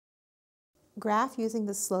graph using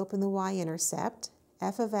the slope and the y-intercept,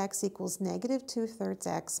 f of x equals negative 2/3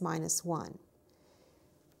 x minus 1.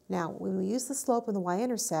 Now, when we use the slope and the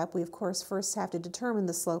y-intercept, we of course first have to determine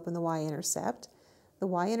the slope and the y-intercept. The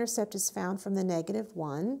y-intercept is found from the negative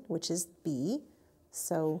 1, which is b.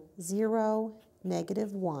 So 0,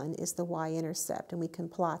 negative 1 is the y-intercept, and we can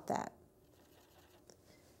plot that.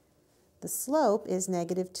 The slope is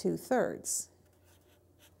negative 2/3.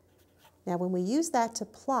 Now, when we use that to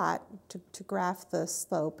plot, to graph the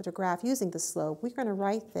slope, to graph using the slope, we're going to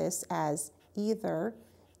write this as either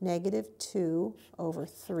negative 2 over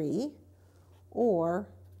 3 or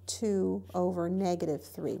 2 over negative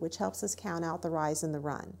 3, which helps us count out the rise and the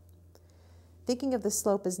run. Thinking of the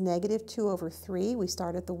slope as negative 2 over 3, we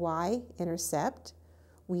start at the y-intercept.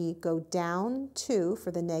 We go down 2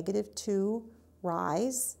 for the negative 2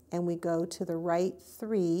 rise, and we go to the right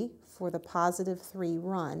 3 for the positive 3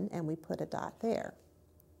 run, and we put a dot there.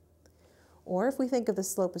 Or if we think of the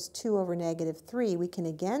slope as 2 over negative 3, we can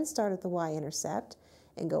again start at the y-intercept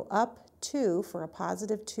and go up 2 for a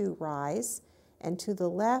positive 2 rise, and to the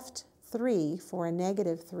left 3 for a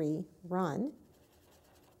negative 3 run,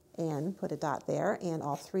 and put a dot there, and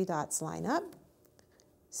all 3 dots line up.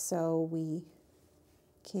 So we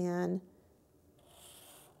can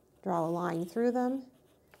draw a line through them,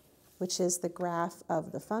 which is the graph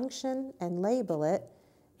of the function, and label it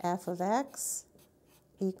f of x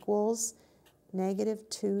equals negative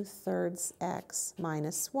 2/3 x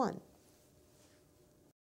minus 1.